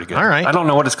they're pretty good. All right. I don't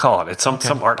know what it's called. It's some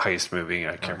art heist movie.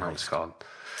 I can't remember what it's called.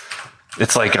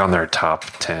 It's like on their top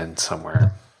 10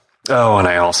 somewhere. Oh, and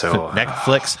I also...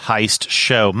 Netflix heist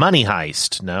show. Money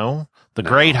Heist. No? The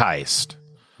Great Heist.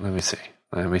 Let me see.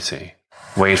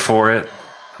 Wait for it.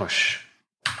 Oh,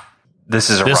 This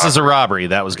is a robbery.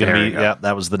 That was going to be... Yeah,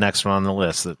 that was the next one on the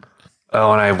list.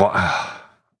 Oh, and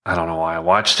I don't know why I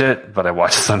watched it, but I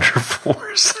watched Thunder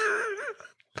Force.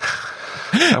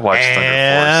 Thunder Force.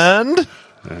 And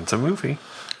it's a movie.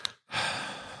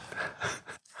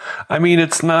 I mean,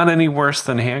 it's not any worse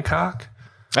than Hancock.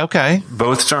 Okay.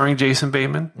 Both starring Jason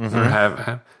Bateman.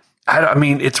 Mm-hmm. I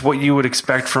mean, it's what you would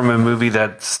expect from a movie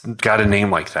that's got a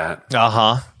name like that.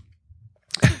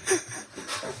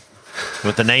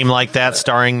 With a name like that,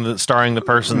 starring the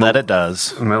person that it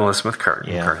does, Melissa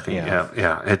McCarthy.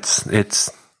 Yeah.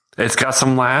 It's got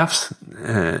some laughs.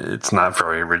 It's not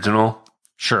very original.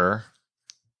 Sure.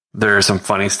 There's some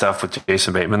funny stuff with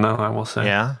Jason Bateman, though, I will say.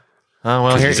 Yeah. Oh,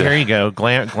 well, here you go.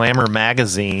 Glamour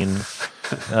magazine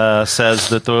says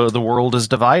that the world is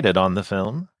divided on the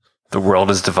film. The world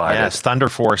is divided. Yes, Thunder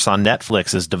Force on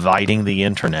Netflix is dividing the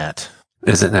internet.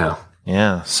 Is it now?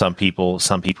 Yeah, some people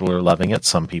are loving it,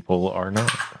 some people are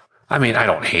not. I mean, I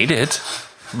don't hate it,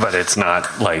 but it's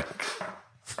not like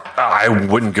I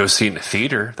wouldn't go see it in a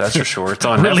theater. That's for sure. It's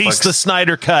on Release Netflix. the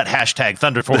Snyder Cut.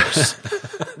 #Thunder Force.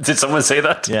 Did someone say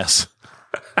that? Yes.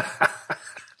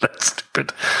 That's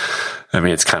stupid. I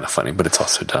mean, it's kind of funny, but it's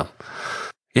also dumb.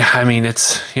 Yeah, I mean,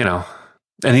 it's,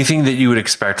 anything that you would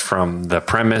expect from the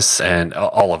premise and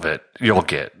all of it, you'll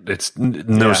get. It's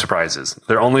no surprises.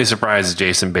 Their only surprise is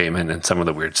Jason Bateman and some of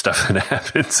the weird stuff that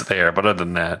happens there. But other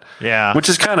than that, which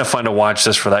is kind of fun to watch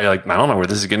just for that. You're like, I don't know where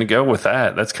this is going to go with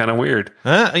that. That's kind of weird.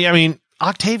 I mean,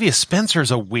 Octavia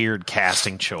Spencer's a weird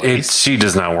casting choice. She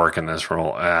does not work in this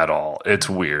role at all. It's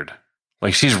weird.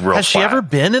 Like, she's real Has flat. she ever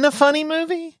been in a funny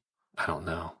movie? I don't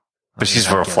know. But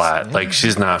she's real flat. Yeah. Like,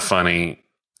 she's not funny.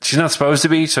 She's not supposed to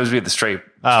be. She's supposed to be the straight.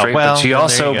 But she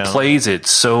also plays it it's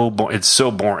so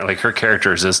boring. Like, her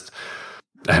character is just,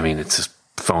 it's just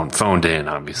phoned in,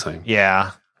 obviously.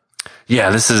 Yeah.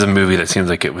 Yeah, this is a movie that seems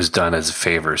like it was done as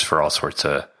favors for all sorts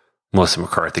of Melissa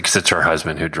McCarthy, because it's her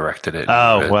husband who directed it.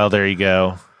 Oh, well, there you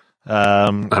go. I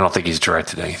don't think he's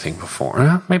directed anything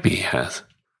before. Maybe he has.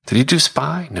 Did he do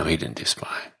Spy? No, he didn't do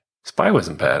Spy. Spy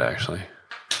wasn't bad, actually.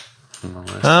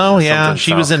 Oh, yeah.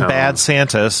 She was in Bad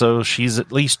Santa, so she's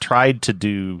at least tried to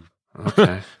do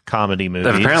comedy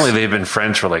movies. Apparently, they've been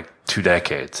friends for like 2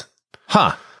 decades.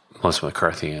 Huh. Melissa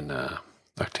McCarthy and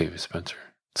Octavia Spencer.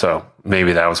 So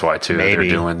maybe that was why, too. Maybe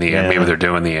they're doing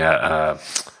the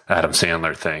Adam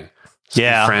Sandler thing.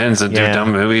 Yeah. Friends and do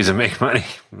dumb movies and make money.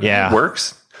 Yeah. It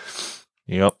works.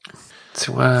 Yep.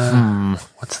 So,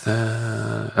 what's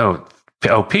the...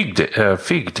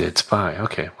 Feig did Spy.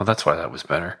 Okay, well, that's why that was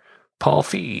better. Paul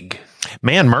Feig.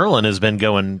 Man, Merlin has been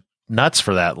going nuts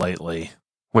for that lately.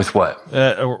 With what?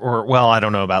 Well, I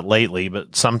don't know about lately,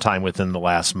 but sometime within the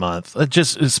last month.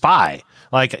 Just Spy.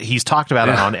 Like, he's talked about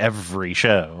it on every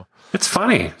show. It's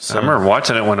funny. So, I remember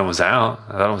watching it when it was out.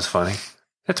 I thought it was funny.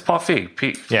 It's Paul Feig.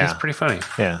 He's pretty funny.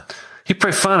 Yeah. He's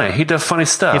pretty funny. He does funny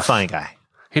stuff. He's a funny guy.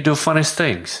 He do funny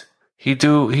things. He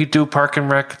do Park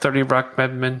and Rec, 30 Rock,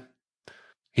 Mad Men.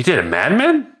 He did a Mad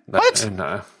Men? What?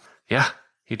 And,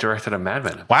 he directed a Mad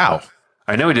Men. Wow.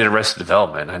 I know he did Arrested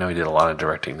Development. I know he did a lot of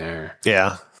directing there.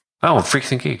 Yeah. Oh,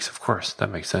 Freaks and Geeks, of course.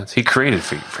 That makes sense. He created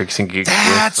Freaks and Geeks.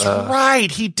 That's right.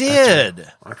 He did.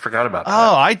 I forgot about that.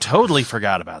 Oh, I totally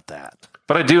forgot about that.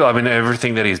 But I do. I mean,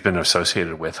 everything that he's been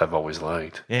associated with, I've always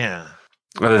liked. Yeah.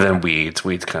 Other than Weeds.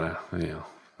 Weeds kind of,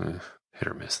 hit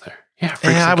or miss there. Yeah,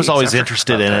 I was always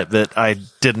interested in it, but I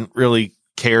didn't really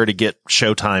care to get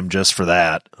Showtime just for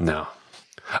that. No.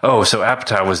 Oh, so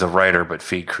Apatow was the writer, but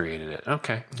Feig created it.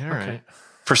 Okay. All right.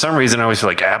 For some reason, I always feel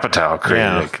like Apatow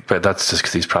created it, but that's just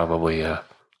because he's probably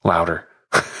louder.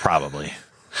 Probably.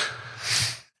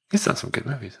 He's done some good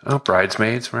movies. Oh,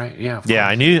 Bridesmaids, right? Yeah. Yeah,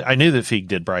 I knew that Feig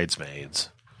did Bridesmaids.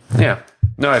 Yeah.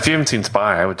 No, if you haven't seen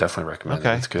Spy, I would definitely recommend it.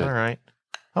 It's good. All right.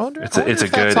 I wonder. It's a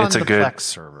good Plex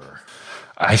server.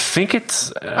 I think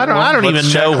it's. I don't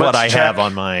even know what I have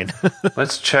on mine.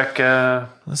 Let's check.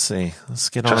 Let's see. Let's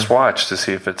get on. Just watch to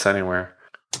see if it's anywhere.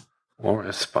 Or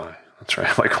is Spy? That's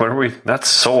right. Like, what are we? That's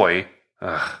soy.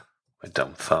 Ugh, my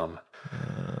dumb thumb.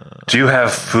 Do you have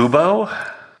Fubo?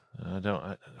 I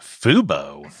don't.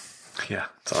 Fubo? Yeah,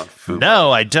 it's on Fubo.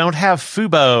 No, I don't have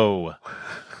Fubo.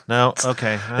 No,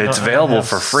 okay. It's available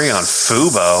for free on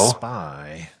Fubo.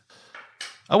 Spy.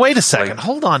 Oh, wait a second.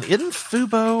 Hold on. Isn't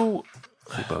Fubo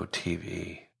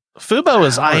TV? Fubo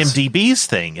is IMDb's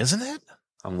thing, isn't it?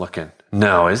 I'm looking.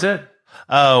 No, is it?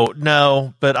 Oh,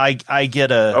 no, but I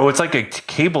get a... Oh, it's like a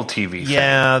cable TV thing.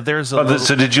 Yeah, there's a...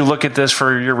 So did you look at this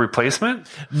for your replacement?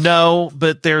 No,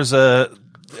 but there's a...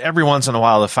 Every once in a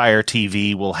while, the Fire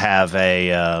TV will have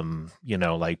a,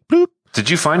 like, bloop. Did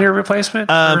you find your replacement?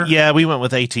 Yeah, we went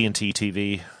with AT&T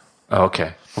TV. Oh,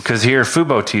 okay. Well, because here,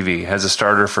 Fubo TV has a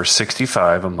starter for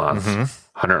 $65 a month,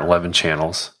 111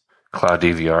 channels, Cloud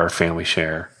DVR, Family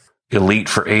Share. Elite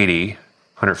for $80,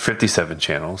 157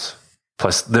 channels.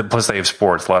 Plus they have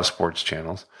sports, a lot of sports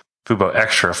channels. Fubo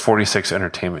Extra, 46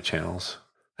 entertainment channels.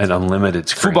 And unlimited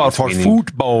screens. Fubo for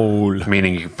football.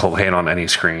 Meaning you can play it on any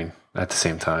screen at the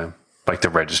same time. Like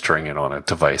they're registering it on a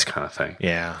device kind of thing.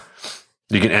 Yeah.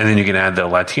 And then you can add the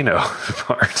Latino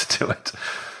part to it.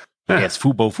 Yes,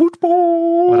 Fubo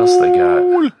football. What else they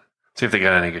got? See if they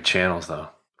got any good channels, though.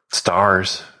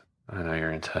 Stars. I know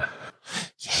you're into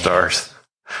Stars.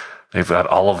 They've got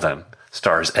all of them.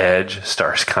 Stars Edge,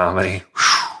 Stars Comedy,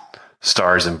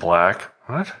 Stars in Black.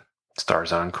 What?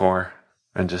 Stars Encore.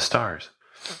 And just Stars.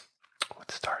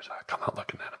 What Stars? I'm not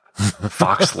looking at them.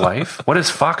 Fox Life? What is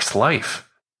Fox Life?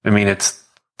 I mean, it's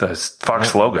the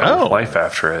Fox logo, life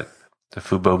after it. The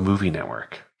Fubo Movie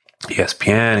Network.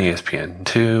 ESPN, ESPN2,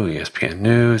 ESPN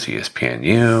News,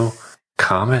 ESPNU,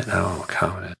 Comet. I don't know what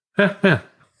Comet is. Yeah.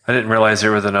 I didn't realize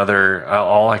there was another.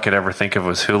 All I could ever think of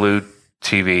was Hulu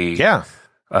TV. Yeah.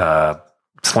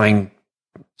 Sling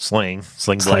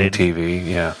Blade TV.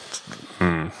 Yeah.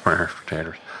 And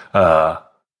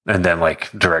then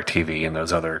like DirecTV and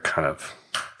those other kind of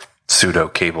pseudo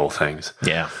cable things.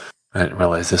 Yeah. I didn't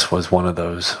realize this was one of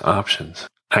those options.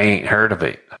 I ain't heard of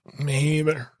it. Me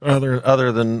either.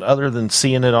 Other than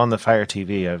seeing it on the Fire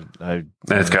TV, and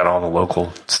it's got all the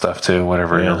local stuff too.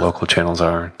 Whatever your local channels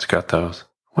are, it's got those.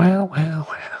 Well.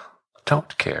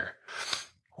 Don't care.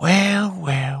 Well.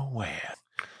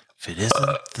 If it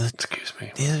isn't excuse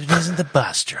me. If it isn't the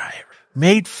bus driver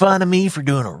made fun of me for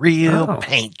doing a real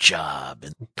paint job.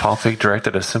 And Paul Feig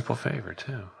directed A Simple Favor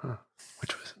too,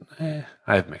 which was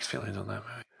I have mixed feelings on that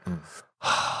movie.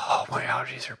 Oh, my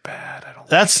allergies are bad. I don't.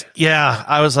 That's like it. Yeah.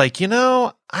 I was like,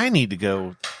 I need to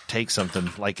go take something.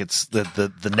 Like it's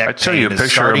the neck. I'd show you a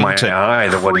picture of my eye.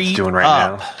 What it's doing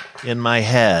right now in my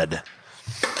head.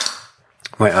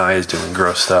 My eye is doing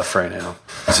gross stuff right now.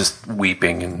 It's just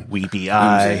weeping and weepy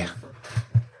eye.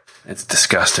 It's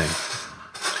disgusting.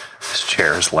 This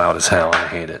chair is loud as hell. I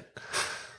hate it.